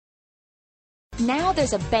Now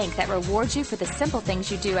there's a bank that rewards you for the simple things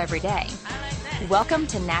you do every day. Welcome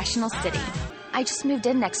to National City. I just moved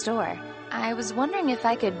in next door. I was wondering if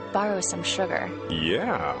I could borrow some sugar.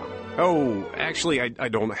 Yeah. Oh, actually, I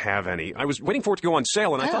don't have any. I was waiting for it to go on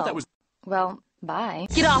sale, and I thought that was... Well, bye.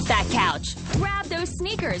 Get off that couch, grab those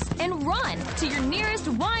sneakers, and run to your nearest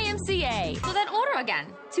YMCA. So then order again.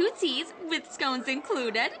 2 teas with scones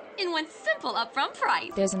included in one simple upfront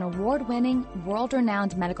price. There's an award-winning,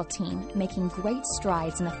 world-renowned medical team making great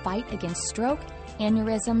strides in the fight against stroke,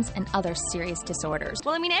 aneurysms, and other serious disorders.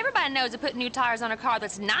 Well, I mean, everybody knows that putting new tires on a car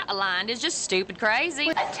that's not aligned is just stupid crazy.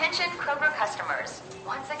 Attention Kroger customers.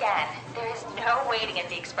 Once again, there is no waiting in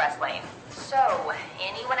the express lane. So,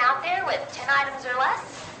 anyone out there with 10 items or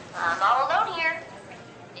less? I'm all alone here.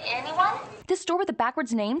 Anyone? This store with the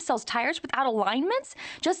backwards name sells tires without alignments?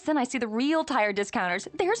 Just then I see the real tire discounters.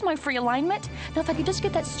 There's my free alignment. Now if I could just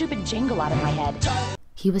get that stupid jingle out of my head.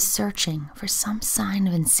 He was searching for some sign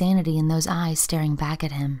of insanity in those eyes staring back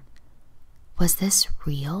at him. Was this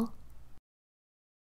real?